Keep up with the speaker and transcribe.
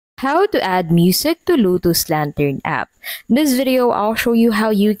How to add music to Lotus Lantern app. In this video, I'll show you how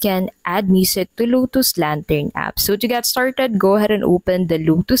you can add music to Lotus Lantern app. So to get started, go ahead and open the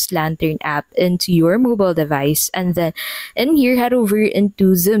Lotus Lantern app into your mobile device, and then in here, head over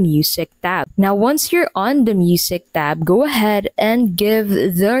into the music tab. Now, once you're on the music tab, go ahead and give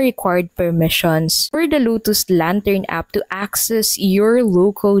the required permissions for the Lotus Lantern app to access your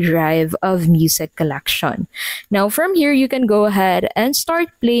local drive of music collection. Now, from here, you can go ahead and start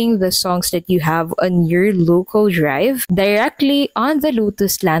playing the songs that you have on your local drive directly on the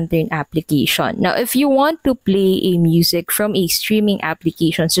Lotus Lantern application. Now, if you want to play a music from a streaming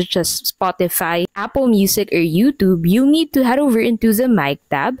application such as Spotify, Apple Music, or YouTube, you need to head over into the mic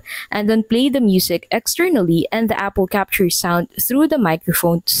tab and then play the music externally, and the app will capture sound through the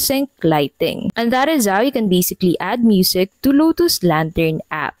microphone to sync lighting. And that is how you can basically add music to Lotus Lantern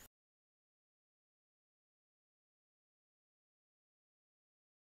app.